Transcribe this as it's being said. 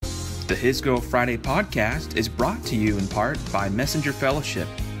The His Girl Friday podcast is brought to you in part by Messenger Fellowship,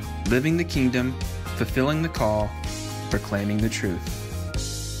 living the kingdom, fulfilling the call, proclaiming the truth.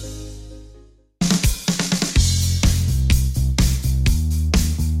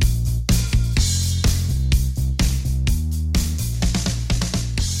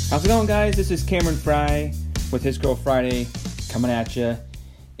 How's it going, guys? This is Cameron Fry with His Girl Friday coming at you.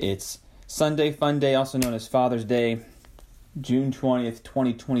 It's Sunday Fun Day, also known as Father's Day, June 20th,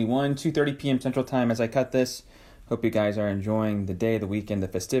 2021, 2:30 p.m. Central Time as I cut this. Hope you guys are enjoying the day, the weekend, the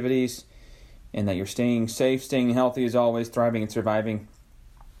festivities, and that you're staying safe, staying healthy as always, thriving and surviving,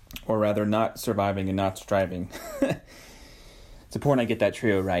 or rather not surviving and not striving. It's important I get that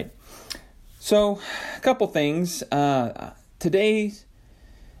trio right. So, a couple things. Today,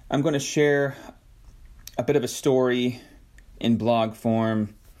 I'm going to share a bit of a story in blog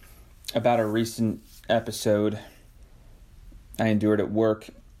form about a recent episode I endured at work.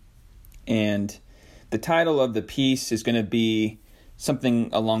 And the title of the piece is going to be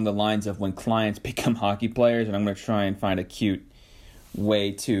something along the lines of when clients become hockey players. And I'm going to try and find a cute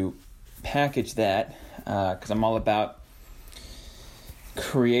way to package that because I'm all about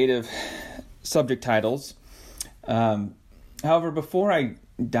creative subject titles. However, before I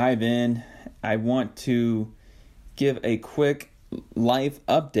dive in, I want to give a quick life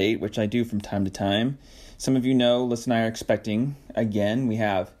update, which I do from time to time. Some of you know, Liz and I are expecting, again, we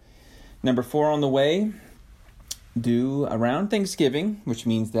have number 4 on the way, due around Thanksgiving, which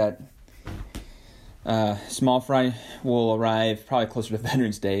means that small fry will arrive probably closer to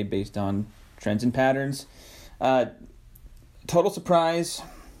Veterans Day based on trends and patterns. Total surprise,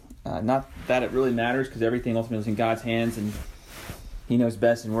 not that it really matters because everything ultimately is in God's hands and He knows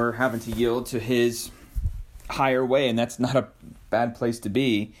best, and we're having to yield to His higher way, and that's not a bad place to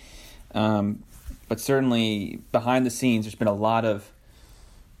be. But certainly behind the scenes, there's been a lot of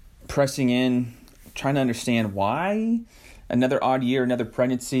pressing in, trying to understand why another odd year, another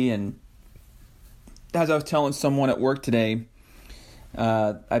pregnancy. And as I was telling someone at work today,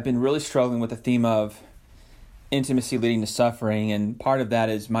 I've been really struggling with the theme of intimacy leading to suffering. And part of that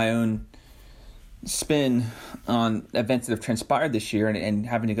is my own spin on events that have transpired this year and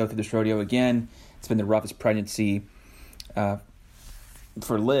having to go through this rodeo again. It's been the roughest pregnancy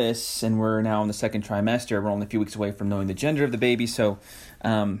for Liz, and we're now in the second trimester. We're only a few weeks away from knowing the gender of the baby. So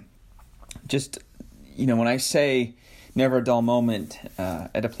just, when I say never a dull moment,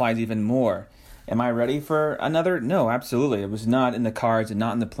 it applies even more. Am I ready for another? No, absolutely. It was not in the cards and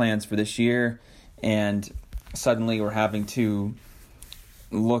not in the plans for this year. And suddenly we're having to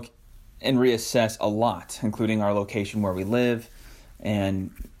look and reassess a lot, including our location where we live.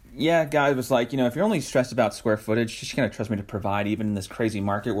 And yeah, God was like, if you're only stressed about square footage, just going to trust me to provide even in this crazy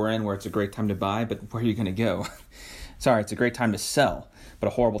market we're in where it's a great time to buy, but where are you going to go? Sorry, it's a great time to sell, but a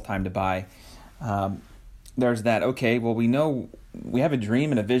horrible time to buy. There's that. Okay, well, we know we have a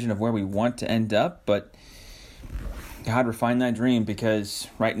dream and a vision of where we want to end up, but God, refine that dream, because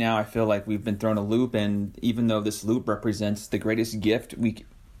right now I feel like we've been thrown a loop, and even though this loop represents the greatest gift,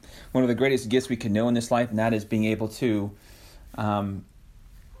 one of the greatest gifts we can know in this life, and that is being able to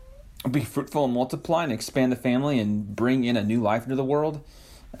be fruitful and multiply and expand the family and bring in a new life into the world.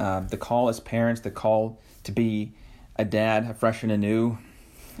 The call as parents, the call to be a dad, afresh and anew,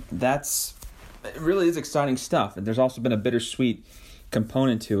 it really is exciting stuff. And there's also been a bittersweet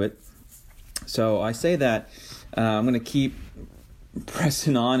component to it. So I say that I'm going to keep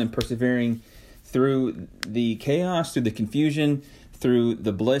pressing on and persevering through the chaos, through the confusion, through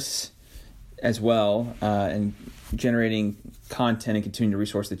the bliss as well, and generating content and continuing to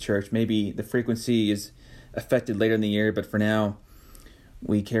resource the church. Maybe the frequency is affected later in the year, but for now,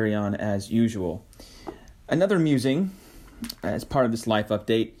 we carry on as usual. Another musing, as part of this life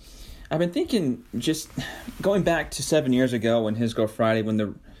update, I've been thinking, just going back to 7 years ago when His Girl Friday, when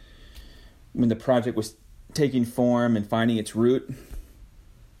the project was taking form and finding its root,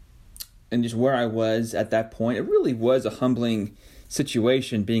 and just where I was at that point. It really was a humbling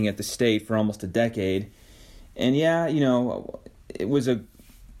situation being at the state for almost a decade. And yeah, it was a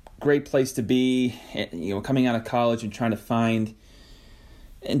great place to be, coming out of college and trying to find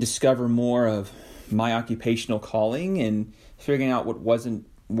and discover more of my occupational calling and figuring out what wasn't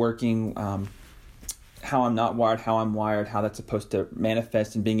working, how I'm not wired, how I'm wired, how that's supposed to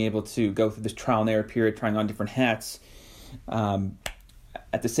manifest, and being able to go through this trial and error period, trying on different hats.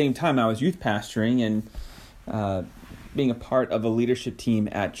 At the same time, I was youth pastoring, and being a part of a leadership team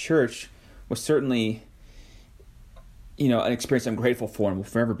at church was certainly, an experience I'm grateful for and will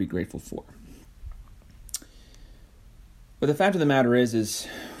forever be grateful for. But the fact of the matter is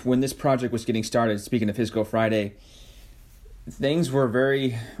when this project was getting started, speaking of His Girl Friday, things were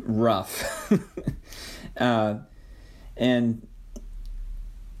very rough. And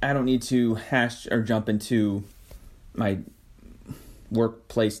I don't need to hash or jump into my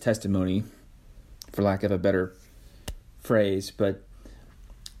workplace testimony, for lack of a better phrase, but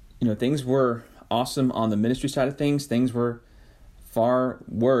things were awesome on the ministry side of things. Things were far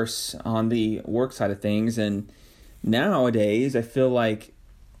worse on the work side of things, and nowadays I feel like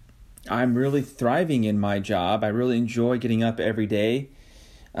I'm really thriving in my job. I really enjoy getting up every day,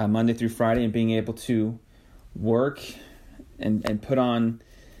 Monday through Friday, and being able to work and put on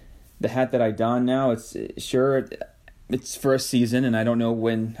the hat that I don now. It's for a season, and I don't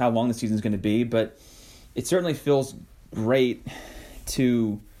know how long the season's going to be, but it certainly feels great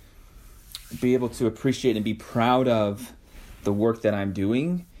to be able to appreciate and be proud of the work that I'm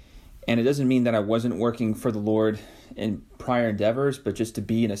doing. And it doesn't mean that I wasn't working for the Lord in prior endeavors, but just to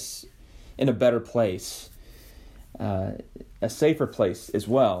be in a better place, a safer place as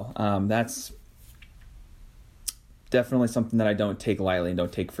well. That's definitely something that I don't take lightly and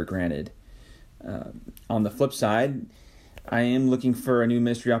don't take for granted. On the flip side, I am looking for a new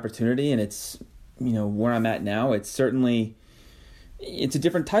ministry opportunity, and it's, where I'm at now, it's a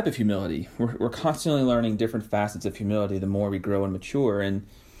different type of humility. We're constantly learning different facets of humility the more we grow and mature, and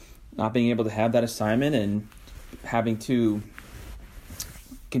not being able to have that assignment and having to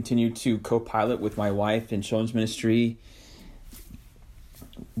continue to co-pilot with my wife in children's ministry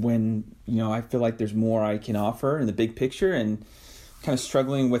when, I feel like there's more I can offer in the big picture, and kind of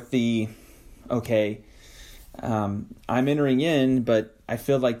struggling with I'm entering in, but I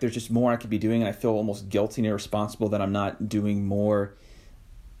feel like there's just more I could be doing, and I feel almost guilty and irresponsible that I'm not doing more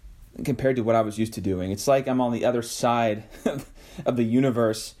compared to what I was used to doing. It's like I'm on the other side of the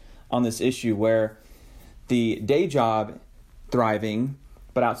universe on this issue, where the day job thriving,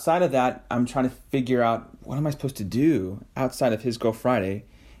 but outside of that, I'm trying to figure out what am I supposed to do outside of His Girl Friday.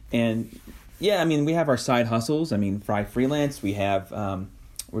 And yeah, we have our side hustles. Fry Freelance. We have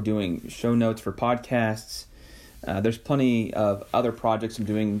we're doing show notes for podcasts. There's plenty of other projects I'm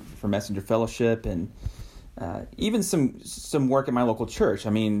doing for Messenger Fellowship, and even some work at my local church.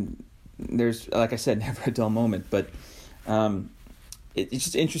 There's, like I said, never a dull moment, but it's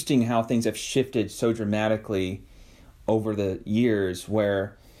just interesting how things have shifted so dramatically over the years,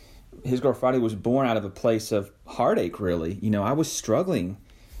 where His Girl Friday was born out of a place of heartache, really. I was struggling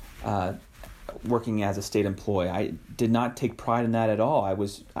working as a state employee. I did not take pride in that at all. I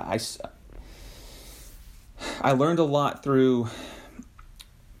learned a lot through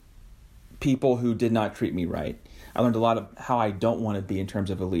people who did not treat me right. I learned a lot of how I don't want to be in terms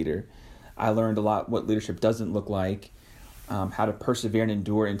of a leader. I learned a lot what leadership doesn't look like, how to persevere and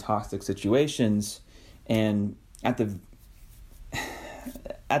endure in toxic situations. And at the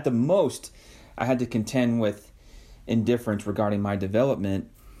most, I had to contend with indifference regarding my development.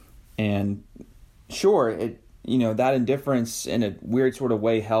 And sure, that indifference in a weird sort of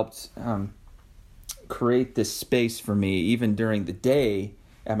way helped create this space for me, even during the day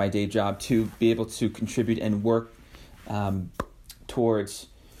at my day job, to be able to contribute and work towards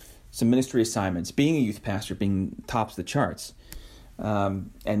some ministry assignments, being a youth pastor, being tops of the charts.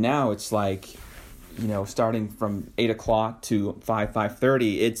 And now it's like, starting from 8 o'clock to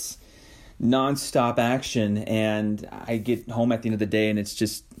 5:30, it's nonstop action. And I get home at the end of the day, and it's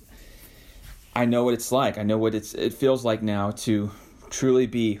just, I know what it's like. I know what it feels like now to truly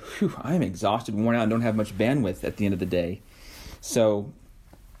be, I'm exhausted, worn out, and don't have much bandwidth at the end of the day. So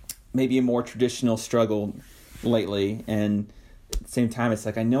maybe a more traditional struggle lately, and at the same time, it's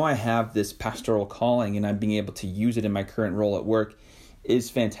like I know I have this pastoral calling, and I'm being able to use it in my current role at work is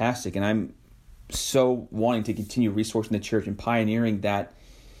fantastic, and I'm so wanting to continue resourcing the church and pioneering that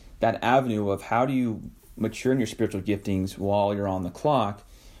avenue of how do you mature in your spiritual giftings while you're on the clock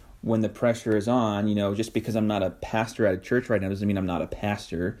when the pressure is on. Just because I'm not a pastor at a church right now doesn't mean I'm not a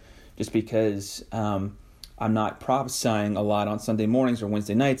pastor. Just because I'm not prophesying a lot on Sunday mornings or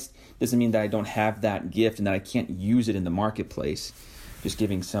Wednesday nights doesn't mean that I don't have that gift and that I can't use it in the marketplace. Just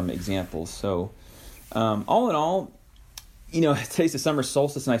giving some examples. So all in all, today's the summer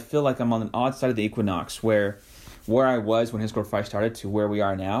solstice, and I feel like I'm on an odd side of the equinox, where I was when His Girl Friday started to where we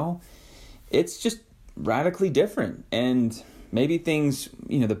are now. It's just radically different. And maybe things,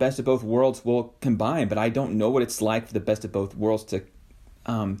 the best of both worlds will combine, but I don't know what it's like for the best of both worlds to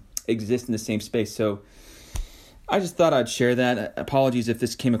exist in the same space. So I just thought I'd share that. Apologies if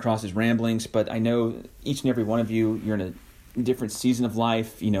this came across as ramblings, but I know each and every one of you, you're in a different season of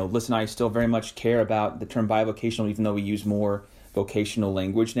life. Liz and I still very much care about the term bivocational, even though we use more vocational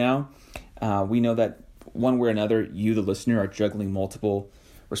language now. We know that one way or another, you, the listener, are juggling multiple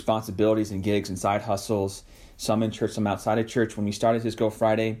responsibilities and gigs and side hustles, some in church, some outside of church. When we started His Go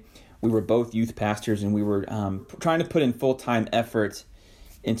Friday, we were both youth pastors, and we were trying to put in full-time effort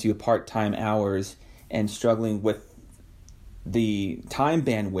into part-time hours and struggling with the time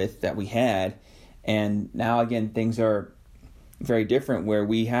bandwidth that we had. And now, again, things are very different, where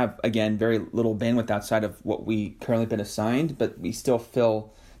we have, again, very little bandwidth outside of what we currently been assigned, but we still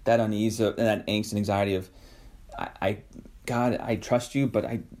feel that unease and that angst and anxiety of, God, I trust you, but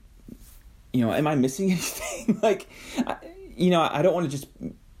am I missing anything? I don't want to just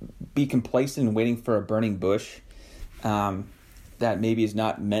be complacent and waiting for a burning bush that maybe is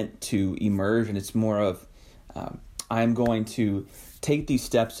not meant to emerge. And it's more of, I'm going to take these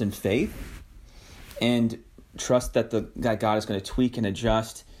steps in faith and trust that that God is going to tweak and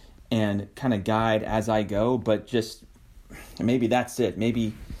adjust and kind of guide as I go. But just maybe that's it.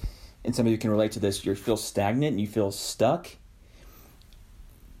 Maybe, and some of you can relate to this, you feel stagnant and you feel stuck.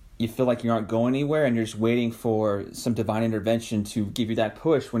 You feel like you aren't going anywhere, and you're just waiting for some divine intervention to give you that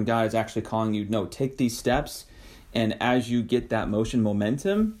push, when God is actually calling you, no, take these steps. And as you get that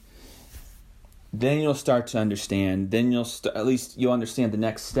momentum, then you'll start to understand. Then at least you'll understand the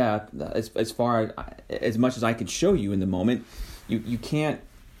next step. As far as much as I could show you in the moment, you can't.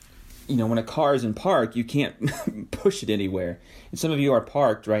 When a car is in park, you can't push it anywhere. And some of you are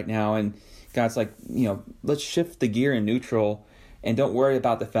parked right now, and God's like, let's shift the gear in neutral, and don't worry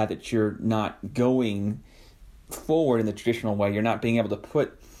about the fact that you're not going forward in the traditional way. You're not being able to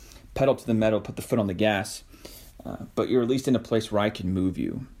put pedal to the metal, put the foot on the gas, but you're at least in a place where I can move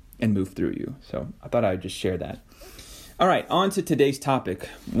you and move through you. So I thought I'd just share that. All right, on to today's topic.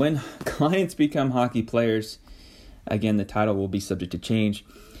 When clients become hockey players. Again, the title will be subject to change.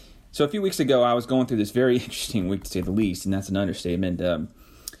 So a few weeks ago, I was going through this very interesting week, to say the least, and that's an understatement.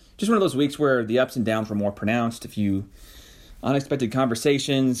 Just one of those weeks where the ups and downs were more pronounced. A few unexpected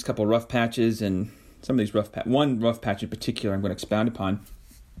conversations, a couple of rough patches, and some of these one rough patch in particular I'm going to expound upon.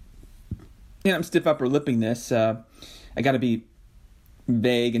 And I'm stiff upper lipping this. I got to be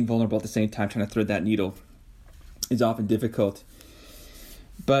vague and vulnerable at the same time. Trying to thread that needle is often difficult.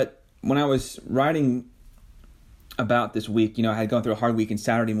 But when I was writing about this week, I had gone through a hard week, and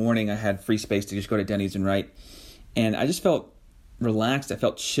Saturday morning I had free space to just go to Denny's and write. And I just felt relaxed. I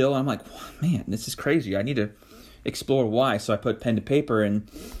felt chill. I'm like, man, this is crazy. I need to explore why. So I put pen to paper, and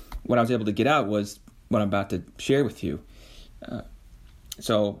what I was able to get out was what I'm about to share with you.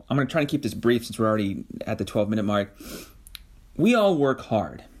 So I'm going to try to keep this brief since we're already at the 12-minute mark. We all work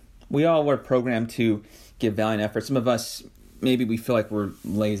hard. We all are programmed to give valiant effort. Some of us, maybe we feel like we're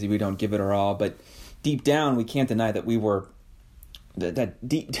lazy. We don't give it our all. But deep down, we can't deny that that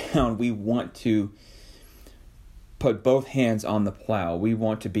deep down we want to put both hands on the plow. We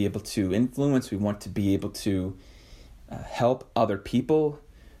want to be able to influence. We want to be able to help other people.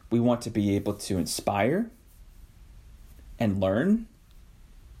 We want to be able to inspire and learn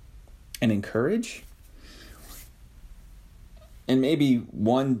and encourage. And maybe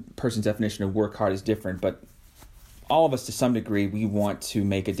one person's definition of work hard is different, but all of us, to some degree, we want to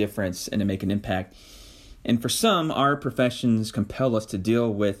make a difference and to make an impact. And for some, our professions compel us to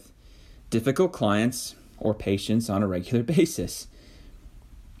deal with difficult clients or patients on a regular basis.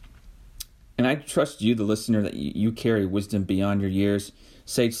 And I trust you, the listener, that you carry wisdom beyond your years.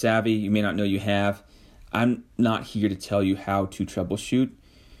 Sage savvy you may not know you have. I'm not here to tell you how to troubleshoot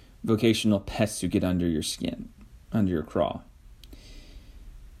vocational pests who get under your skin, under your craw.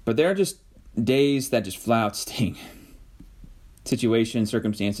 But there are just days that just flat out sting. Situations,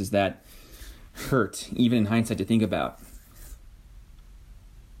 circumstances that hurt, even in hindsight, to think about.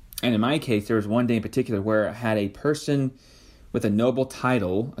 And in my case, there was one day in particular where I had a person with a noble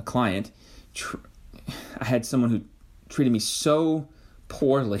title, a client. I had someone who treated me so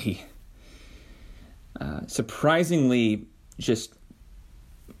poorly, surprisingly just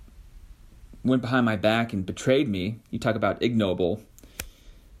went behind my back and betrayed me. You talk about ignoble.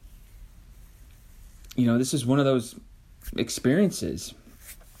 This is one of those experiences.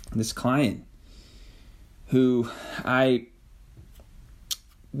 This client who I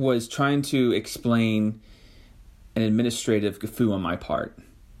was trying to explain an administrative gaffe on my part.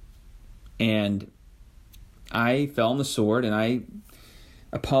 And I fell on the sword, and I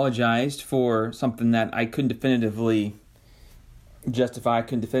apologized for something that I couldn't definitively justify, I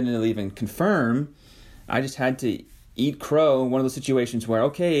couldn't definitively even confirm. I just had to eat crow in one of those situations where,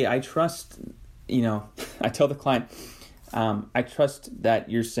 okay, I trust, I tell the client, I trust that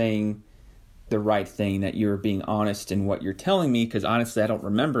you're saying the right thing, that you're being honest in what you're telling me, because honestly, I don't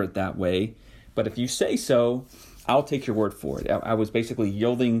remember it that way. But if you say so, I'll take your word for it. I was basically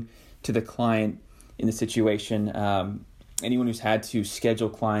yielding to the client in the situation. anyone who's had to schedule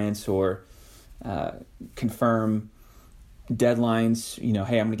clients or confirm deadlines,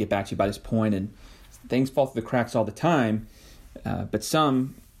 hey, I'm going to get back to you by this point, and things fall through the cracks all the time. But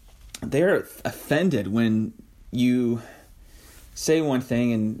some, they're offended when you say one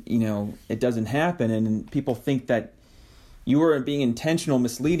thing and, it doesn't happen, and people think that you are being intentional,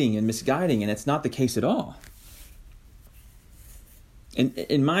 misleading, and misguiding, and it's not the case at all.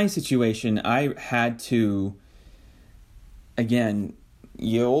 In my situation, I had to, again,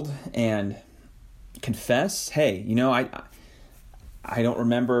 yield and confess, hey, I don't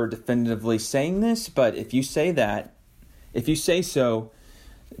remember definitively saying this, but if you say so,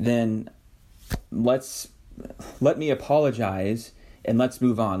 then let me apologize and let's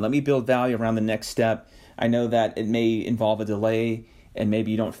move on. Let me build value around the next step. I know that it may involve a delay and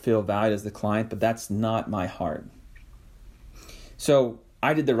maybe you don't feel valued as the client, but that's not my heart. So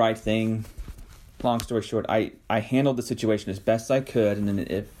I did the right thing. Long story short, I handled the situation as best I could. And then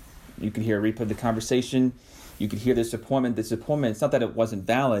if you could hear a replay of the conversation, you could hear the disappointment. It's not that it wasn't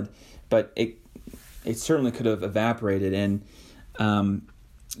valid, but it certainly could have evaporated in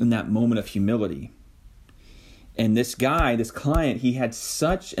that moment of humility. And this client, he had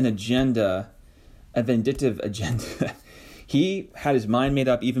such an agenda, a vindictive agenda. He had his mind made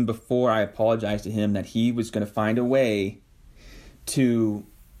up even before I apologized to him that he was going to find a way to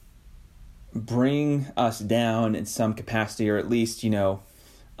bring us down in some capacity, or at least,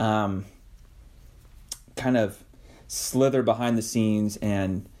 kind of slither behind the scenes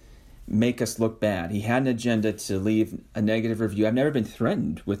and make us look bad. He had an agenda to leave a negative review. I've never been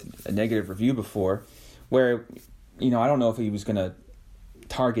threatened with a negative review before, where, I don't know if he was going to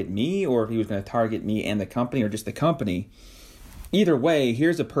target me or if he was going to target me and the company or just the company. Either way,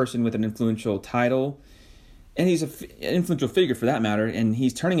 here's a person with an influential title, and he's an influential figure for that matter, and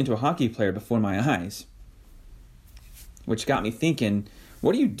he's turning into a hockey player before my eyes. Which got me thinking,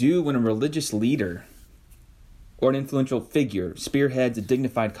 what do you do when a religious leader or an influential figure spearheads a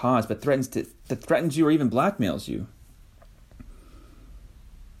dignified cause but threatens you or even blackmails you?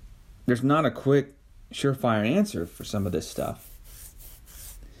 There's not a quick, surefire answer for some of this stuff.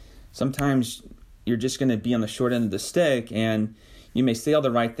 Sometimes you're just going to be on the short end of the stick, and you may say all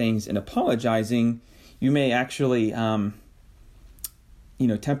the right things in apologizing. You may actually,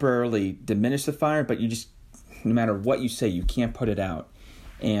 temporarily diminish the fire, but you just, no matter what you say, you can't put it out.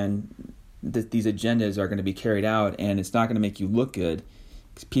 And these agendas are going to be carried out, and it's not going to make you look good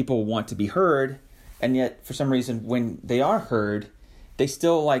because people want to be heard. And yet, for some reason, when they are heard, they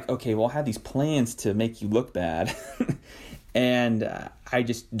still okay, well, I have these plans to make you look bad. And I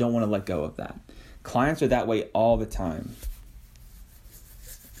just don't want to let go of that. Clients are that way all the time.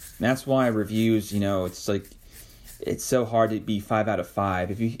 That's why reviews, it's so hard to be 5 out of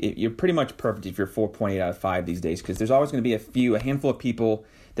 5. You're pretty much perfect if you're 4.8 out of 5 these days, because there's always going to be a handful of people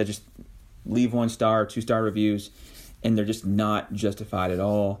that just leave 1-star or 2-star reviews, and they're just not justified at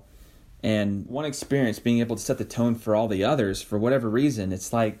all. And one experience being able to set the tone for all the others, for whatever reason,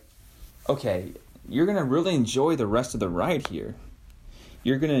 it's okay, you're going to really enjoy the rest of the ride here.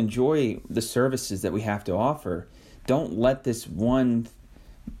 You're going to enjoy the services that we have to offer. Don't let this one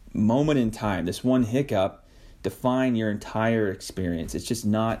moment in time, this one hiccup, define your entire experience. It's just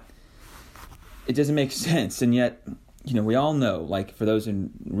not, it doesn't make sense. And yet, we all know, for those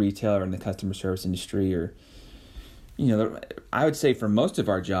in retail or in the customer service industry, or, I would say for most of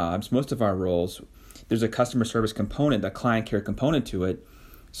our jobs, most of our roles, there's a customer service component, a client care component to it,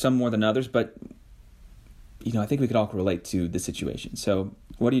 some more than others, but I think we could all relate to the situation. So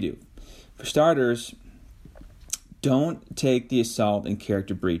what do? For starters, don't take the assault and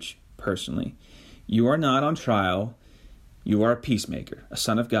character breach personally. You are not on trial. You are a peacemaker, a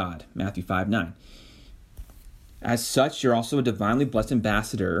son of God, Matthew 5:9. As such, you're also a divinely blessed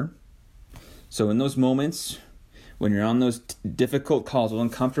ambassador. So in those moments, when you're on those difficult calls, those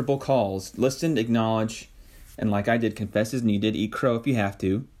uncomfortable calls, listen, acknowledge, and like I did, confess as needed, eat crow if you have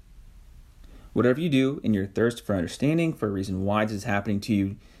to. Whatever you do in your thirst for understanding, for a reason why this is happening to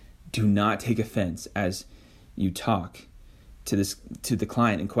you, do not take offense as you talk to the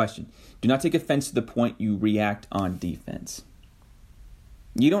client in question. Do not take offense to the point you react on defense.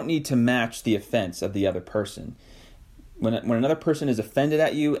 You don't need to match the offense of the other person. When another person is offended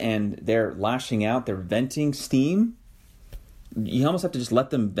at you and they're lashing out, they're venting steam, you almost have to just let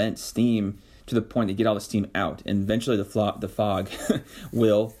them vent steam to the point to get all the steam out, and eventually the fog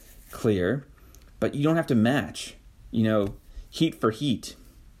will clear. But you don't have to match, heat for heat.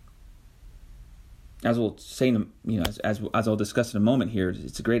 As we'll say, as I'll discuss in a moment here,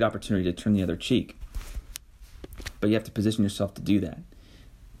 it's a great opportunity to turn the other cheek. But you have to position yourself to do that.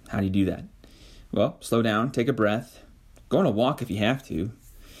 How do you do that? Well, slow down, take a breath, Go on a walk if you have to,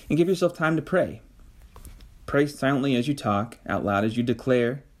 and give yourself time to pray. Pray silently as you talk, out loud as you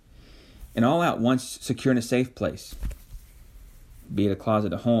declare, and all at once secure in a safe place. Be it a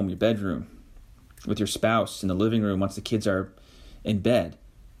closet at home, your bedroom, with your spouse in the living room once the kids are in bed.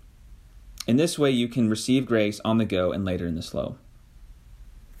 In this way, you can receive grace on the go and later in the slow.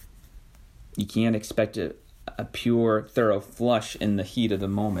 You can't expect a pure, thorough flush in the heat of the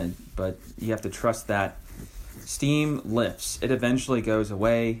moment, but you have to trust that steam lifts. It eventually goes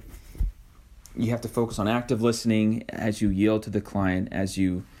away. You have to focus on active listening as you yield to the client, as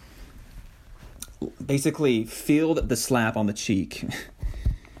you basically feel the slap on the cheek.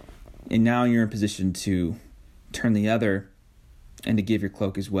 And now you're in position to turn the other and to give your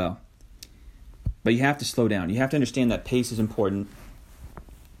cloak as well. But you have to slow down. You have to understand that pace is important.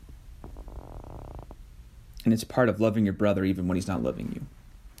 And it's part of loving your brother even when he's not loving you.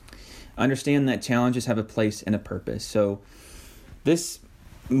 Understand that challenges have a place and a purpose. So this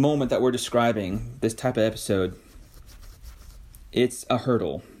moment that we're describing, this type of episode, it's a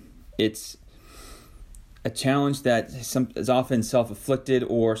hurdle. It's a challenge that is often self-inflicted,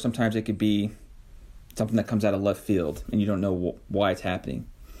 or sometimes it could be something that comes out of left field and you don't know why it's happening.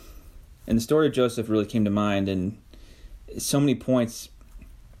 And the story of Joseph really came to mind, and so many points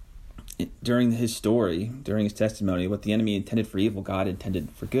during his story, during his testimony, what the enemy intended for evil, God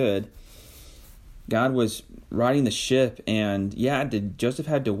intended for good. God was riding the ship, and Joseph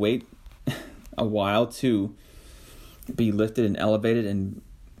had to wait a while to be lifted and elevated and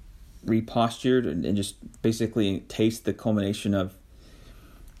repostured and just basically taste the culmination of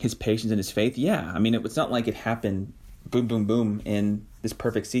his patience and his faith. Yeah, I mean, it's not like it happened boom, boom, boom in this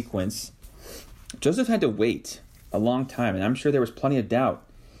perfect sequence. Joseph had to wait a long time, and I'm sure there was plenty of doubt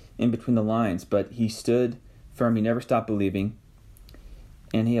in between the lines, but he stood firm. He never stopped believing,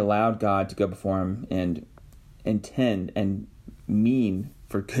 and he allowed God to go before him and intend and mean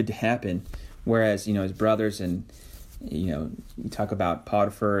for good to happen. Whereas, his brothers and, you talk about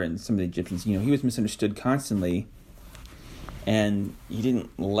Potiphar and some of the Egyptians, he was misunderstood constantly, and he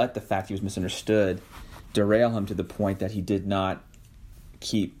didn't let the fact he was misunderstood derail him to the point that he did not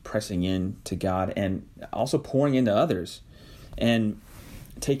keep pressing in to God and also pouring into others and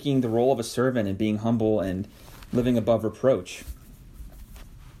taking the role of a servant and being humble and living above reproach.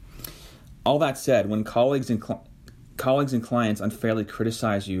 All that said, when colleagues and clients unfairly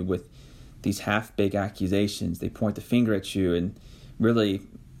criticize you with these half-baked accusations, they point the finger at you, and really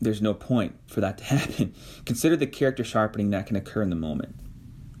there's no point for that to happen. Consider the character sharpening that can occur in the moment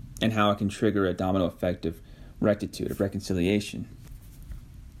and how it can trigger a domino effect of rectitude, of reconciliation.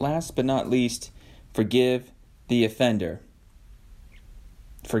 Last but not least, forgive the offender.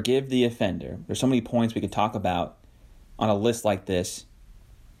 Forgive the offender. There's so many points we could talk about on a list like this,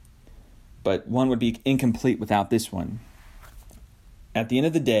 but one would be incomplete without this one. At the end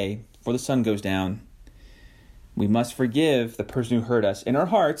of the day, before the sun goes down, we must forgive the person who hurt us in our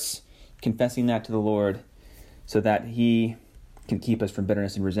hearts, confessing that to the Lord so that He can keep us from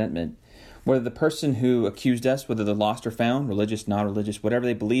bitterness and resentment. Whether the person who accused us, whether they're lost or found, religious, non-religious, whatever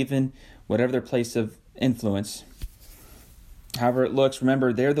they believe in, whatever their place of influence, however it looks,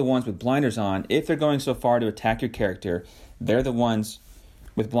 remember, they're the ones with blinders on. If they're going so far to attack your character, they're the ones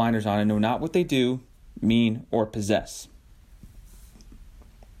with blinders on and know not what they do, mean, or possess.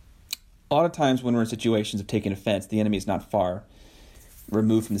 A lot of times when we're in situations of taking offense, the enemy is not far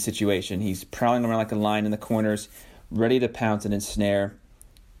removed from the situation. He's prowling around like a lion in the corners, ready to pounce and ensnare.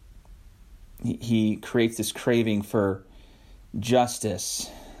 He creates this craving for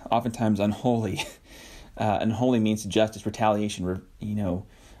justice, oftentimes unholy. Unholy means justice, retaliation,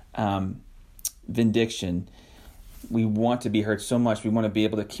 vindication. We want to be heard so much. We want to be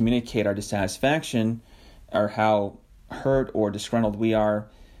able to communicate our dissatisfaction or how hurt or disgruntled we are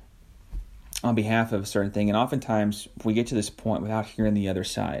on behalf of a certain thing. And oftentimes we get to this point without hearing the other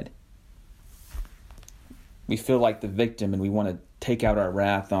side. We feel like the victim and we want to take out our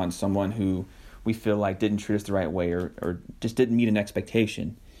wrath on someone who we feel like didn't treat us the right way or just didn't meet an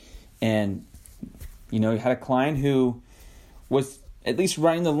expectation. And, you had a client who was at least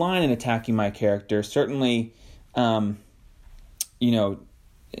running the line in attacking my character. Certainly, and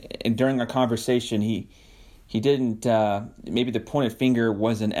during our conversation, he didn't, maybe the pointed finger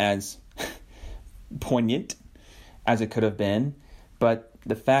wasn't as poignant as it could have been, but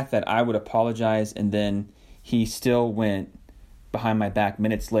the fact that I would apologize and then he still went behind my back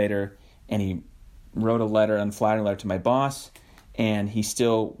minutes later and he wrote an unflattering letter to my boss, and he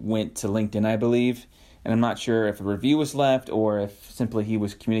still went to LinkedIn, I believe, and I'm not sure if a review was left or if simply he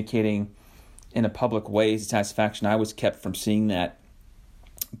was communicating in a public way his satisfaction. I was kept from seeing that.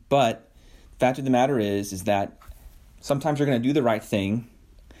 But the fact of the matter is that Sometimes you're going to do the right thing.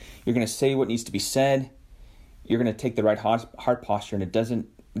 You're going to say what needs to be said. You're going to take the right heart posture, and it doesn't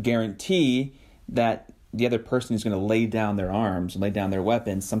guarantee that the other person is going to lay down their arms and lay down their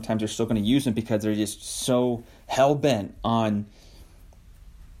weapons. Sometimes they're still going to use them because they're just so hell-bent on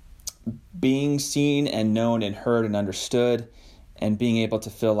being seen and known and heard and understood and being able to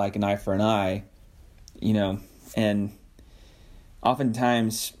feel like an eye for an eye, and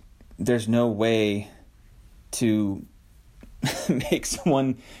oftentimes there's no way to make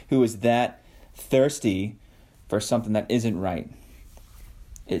someone who is that thirsty for something that isn't right.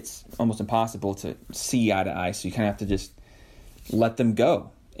 It's almost impossible to see eye to eye, so you kind of have to just let them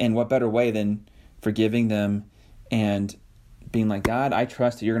go. And what better way than forgiving them and being like, God, I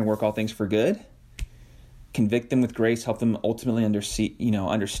trust that you're going to work all things for good. Convict them with grace, help them ultimately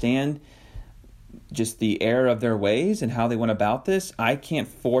understand just the error of their ways and how they went about this. I can't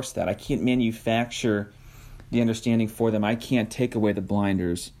force that. I can't manufacture the understanding for them. I can't take away the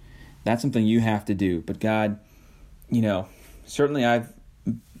blinders. That's something you have to do. But God, certainly I've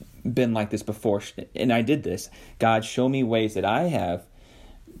been like this before, and I did this. God, show me ways that I have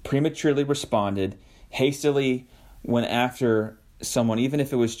prematurely responded, hastily went after someone, even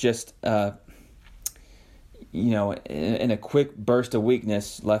if it was just, in a quick burst of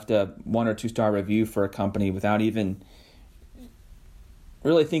weakness, left a 1 or 2 star review for a company without even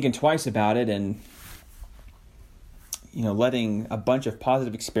really thinking twice about it, and letting a bunch of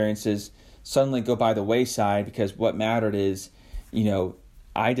positive experiences suddenly go by the wayside because what mattered is,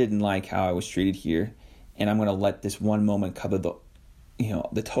 I didn't like how I was treated here, and I'm going to let this one moment cover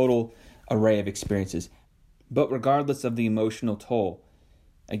the total array of experiences. But regardless of the emotional toll,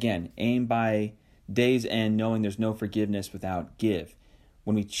 again, aim by day's end knowing there's no forgiveness without give.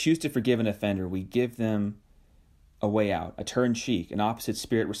 When we choose to forgive an offender, we give them a way out, a turned cheek, an opposite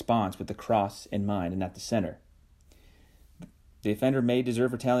spirit response with the cross in mind and at the center. The offender may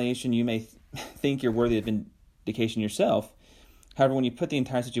deserve retaliation. You may think you're worthy of vindication yourself. However, when you put the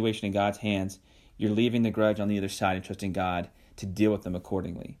entire situation in God's hands, you're leaving the grudge on the other side and trusting God to deal with them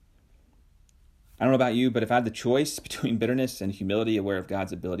accordingly. I don't know about you, but if I had the choice between bitterness and humility, aware of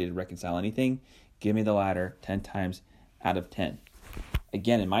God's ability to reconcile anything, give me the latter 10 times out of 10.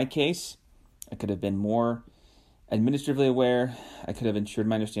 Again, in my case, I could have been more administratively aware. I could have ensured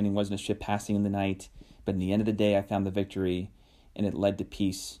my understanding wasn't a ship passing in the night. But in the end of the day, I found the victory, and it led to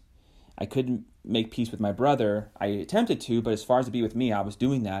peace. I couldn't make peace with my brother. I attempted to, but as far as to be with me, I was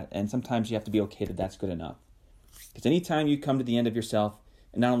doing that. And sometimes you have to be okay that that's good enough. Because anytime you come to the end of yourself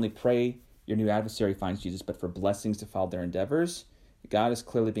and not only pray your new adversary finds Jesus, but for blessings to follow their endeavors, God is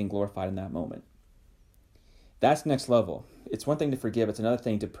clearly being glorified in that moment. That's next level. It's one thing to forgive. It's another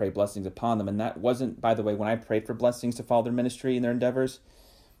thing to pray blessings upon them. And that wasn't, by the way, when I prayed for blessings to follow their ministry and their endeavors,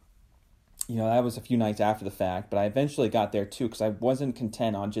 that was a few nights after the fact, but I eventually got there too, because I wasn't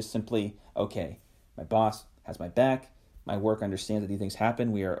content on just simply, okay, my boss has my back, my work understands that these things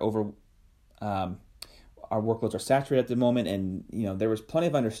happen, we are over, our workloads are saturated at the moment, and, there was plenty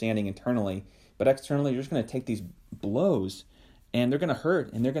of understanding internally, but externally, you're just going to take these blows, and they're going to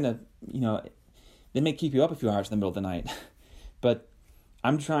hurt, and they're going to, they may keep you up a few hours in the middle of the night, but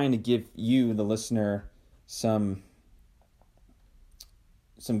I'm trying to give you, the listener, some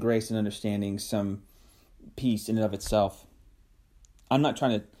grace and understanding, some peace in and of itself. I'm not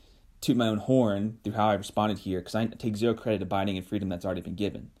trying to toot my own horn through how I responded here, because I take zero credit abiding in freedom that's already been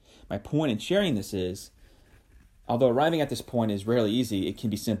given. My point in sharing this is, although arriving at this point is rarely easy, it can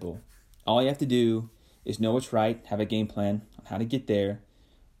be simple. All you have to do is know what's right, have a game plan on how to get there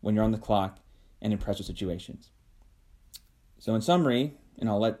when you're on the clock, and in pressure situations. So in summary, and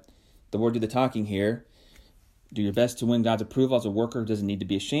I'll let the Word do the talking here, do your best to win God's approval as a worker who doesn't need to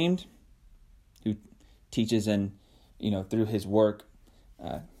be ashamed, who teaches and, through his work,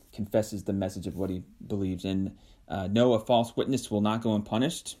 confesses the message of what he believes in. No, a false witness will not go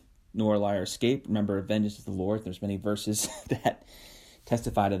unpunished, nor a liar escape. Remember, vengeance is the Lord. There's many verses that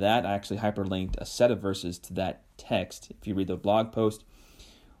testify to that. I actually hyperlinked a set of verses to that text if you read the blog post.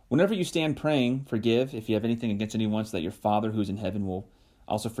 Whenever you stand praying, forgive if you have anything against anyone, so that your Father who's in heaven will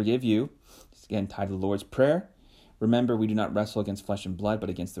also forgive you. It's again tied to the Lord's Prayer. Remember, we do not wrestle against flesh and blood, but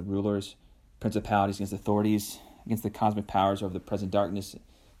against the rulers, principalities, against authorities, against the cosmic powers over the present darkness, the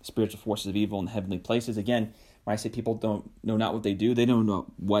spiritual forces of evil in heavenly places. Again, when I say people don't know not what they do, they don't know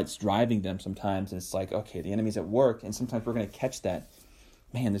what's driving them sometimes. And it's like, okay, the enemy's at work, and sometimes we're going to catch that.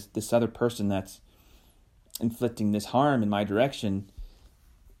 Man, this other person that's inflicting this harm in my direction,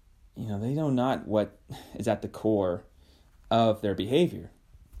 they know not what is at the core of their behavior.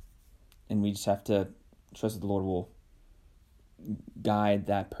 And we just have to trust that the Lord will guide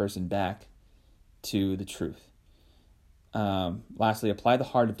that person back to the truth. Lastly, apply the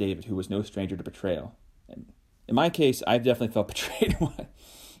heart of David, who was no stranger to betrayal. And in my case, I've definitely felt betrayed.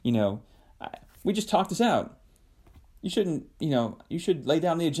 We just talked this out. You should lay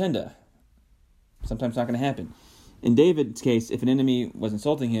down the agenda. Sometimes it's not going to happen. In David's case, if an enemy was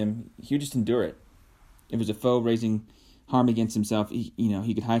insulting him, he would just endure it. If it was a foe raising harm against himself, he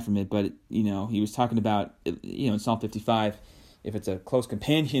could hide from it. But, he was talking about, in Psalm 55, if it's a close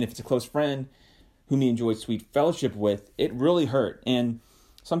companion, if it's a close friend whom he enjoyed sweet fellowship with, it really hurt. And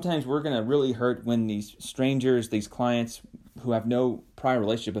sometimes we're going to really hurt when these strangers, these clients who have no prior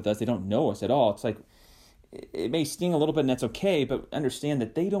relationship with us, they don't know us at all. It's like, it may sting a little bit, and that's okay, but understand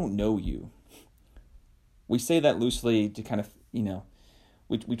that they don't know you. We say that loosely to kind of,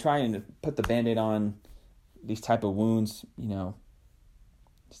 we try and put the Band-Aid on these type of wounds.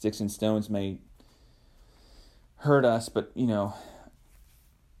 Sticks and stones may hurt us, but,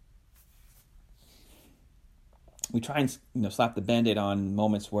 we try and, slap the Band-Aid on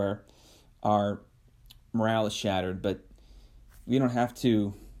moments where our morale is shattered, but we don't have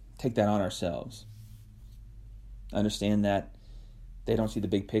to take that on ourselves. Understand that they don't see the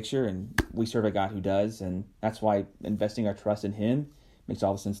big picture, and we serve a God who does, and that's why investing our trust in Him makes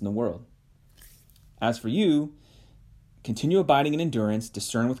all the sense in the world. As for you, continue abiding in endurance,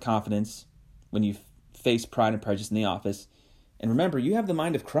 discern with confidence when you face pride and prejudice in the office, and remember, you have the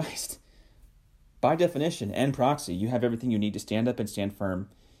mind of Christ. By definition and proxy, you have everything you need to stand up and stand firm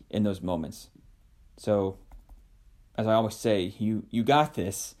in those moments. So, as I always say, you got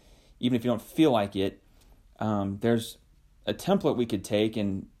this, even if you don't feel like it. There's a template we could take,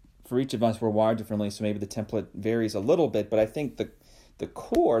 and for each of us, we're wired differently, so maybe the template varies a little bit, but I think the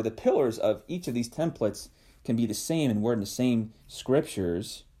core, the pillars of each of these templates can be the same, and we're in the same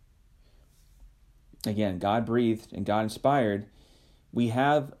scriptures. Again, God breathed and God inspired. We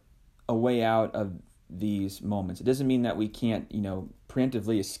have a way out of these moments. It doesn't mean that we can't,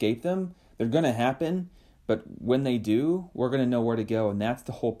 preemptively escape them. They're going to happen, but when they do, we're going to know where to go, and that's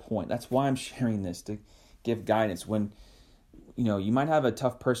the whole point. That's why I'm sharing this, to give guidance. When you might have a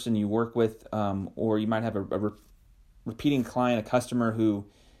tough person you work with, or you might have a repeating client, a customer who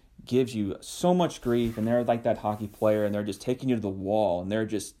gives you so much grief, and they're like that hockey player, and they're just taking you to the wall, and they're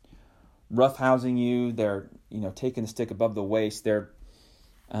just roughhousing you. They're taking the stick above the waist. They're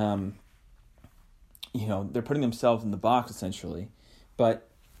they're putting themselves in the box essentially. But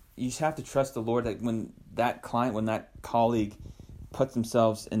you just have to trust the Lord that when that client, when that colleague puts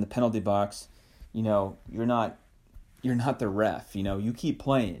themselves in the penalty box, you're not the ref. You keep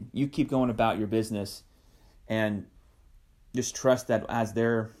playing, you keep going about your business, and just trust that as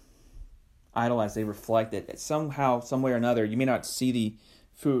they're idle, as they reflect it, somehow, some way or another, you may not see the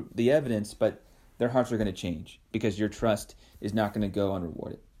fruit, the evidence, but their hearts are going to change because your trust is not going to go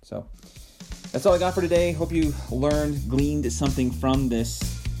unrewarded. So that's all I got for today. Hope you gleaned something from this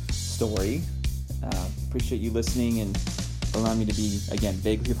story. Appreciate you listening and allowing me to be, again,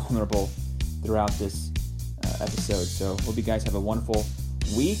 vaguely vulnerable throughout this episode. So hope you guys have a wonderful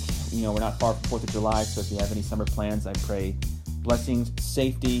week. We're not far from 4th of July, so if you have any summer plans, I pray blessings,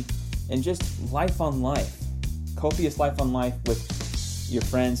 safety, and just life on life. Copious life on life with your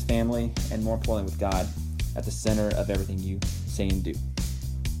friends, family, and more importantly with God at the center of everything you say and do.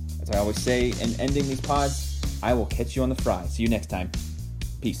 As I always say in ending these pods, I will catch you on the fry. See you next time.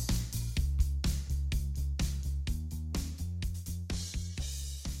 Peace.